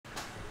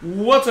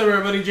What's up,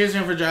 everybody?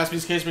 Jason here for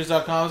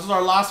JaspysCaseBreaks.com. This is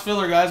our last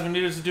filler, guys. We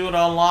needed to do it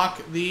to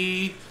unlock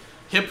the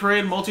Hit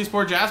Parade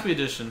Multisport Jaspy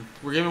Edition.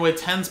 We're giving away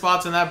 10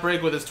 spots in that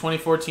break with its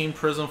 2014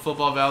 Prizm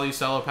Football Value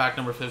Cello Pack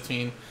number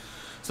 15.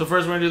 So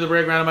first we're going to do the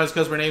break, randomize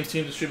customer names,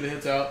 team, distribute the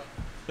hits out.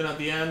 Then at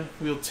the end,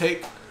 we'll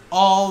take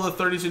all the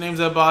 32 names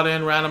that bought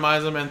in,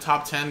 randomize them, and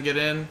top 10 get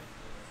in.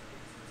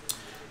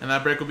 And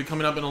that break will be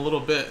coming up in a little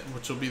bit,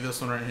 which will be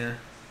this one right here.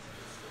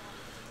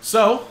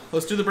 So,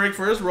 let's do the break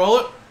first. Roll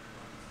it.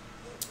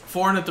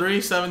 4 and a 3,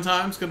 7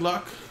 times. Good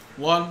luck.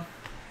 1,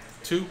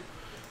 2,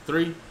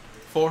 3,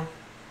 4,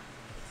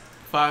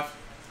 5,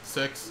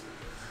 6,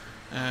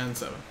 and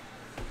 7.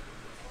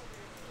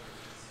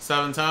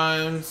 7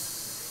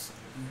 times.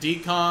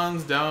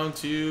 Decons down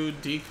to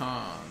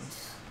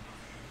decons.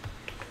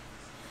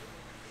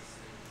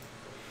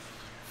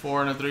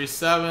 4 and a 3,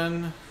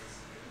 7.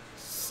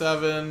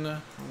 7,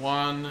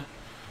 1,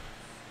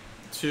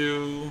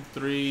 2,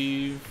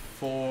 3,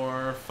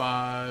 4,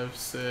 5,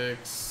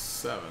 6,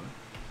 7.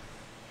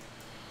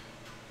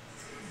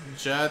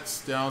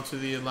 Jets down to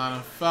the Atlanta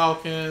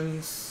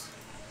Falcons.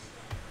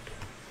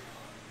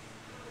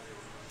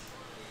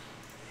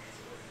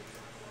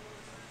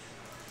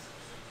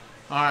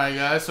 Alright,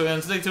 guys, so we're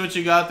going to stick to what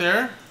you got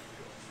there.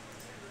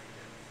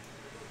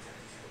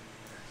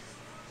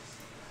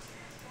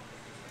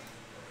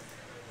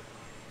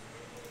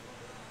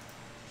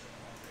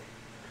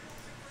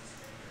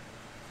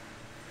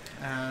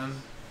 And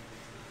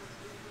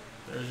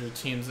there's your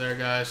teams there,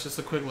 guys. Just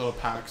a quick little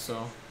pack,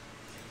 so.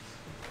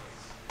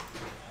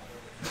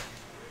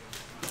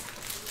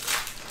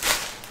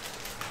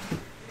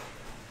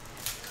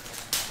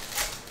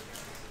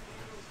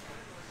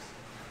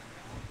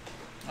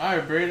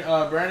 Alright,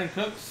 Brandon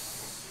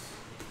Cooks,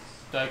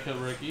 die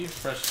cut rookie,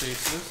 fresh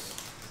faces.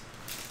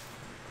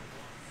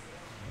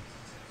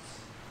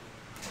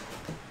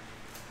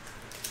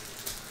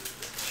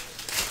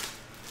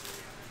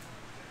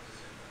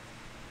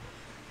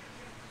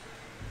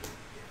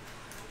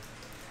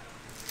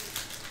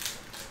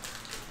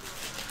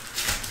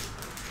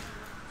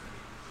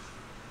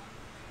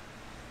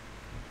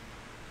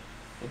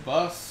 The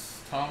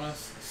Bus,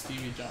 Thomas,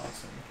 Stevie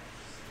Johnson.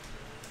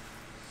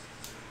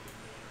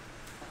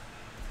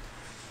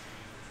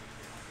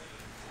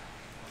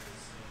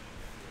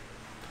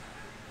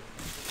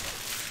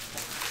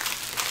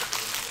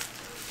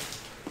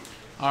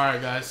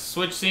 Alright, guys,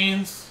 switch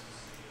scenes.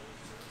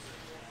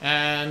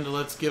 And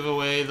let's give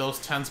away those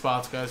 10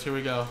 spots, guys. Here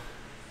we go.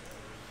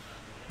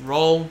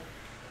 Roll.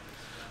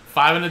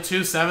 5 and a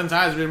 2, 7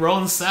 times. We're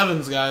rolling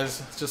 7s,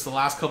 guys. It's just the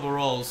last couple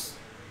rolls.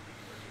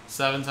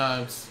 7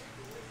 times.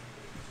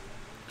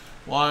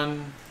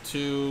 1,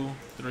 2,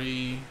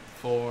 3,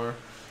 4,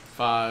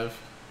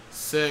 5,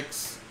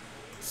 6,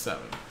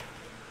 7.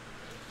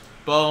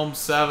 Boom,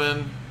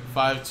 7,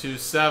 5, 2,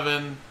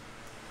 7.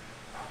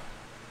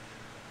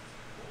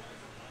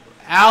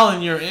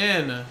 Alan, you're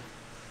in.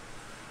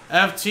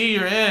 FT,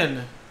 you're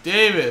in.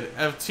 David,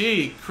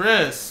 FT,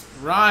 Chris,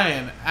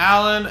 Ryan,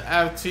 Alan,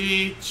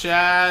 FT,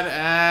 Chad,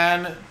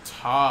 and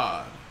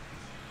Todd.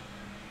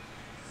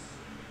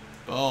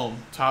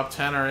 Boom. Top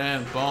 10 are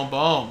in. Boom,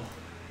 boom.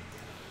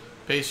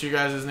 Paste you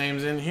guys'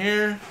 names in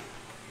here.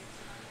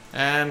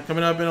 And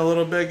coming up in a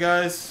little bit,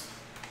 guys,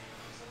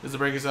 is the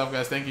break yourself,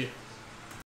 guys. Thank you.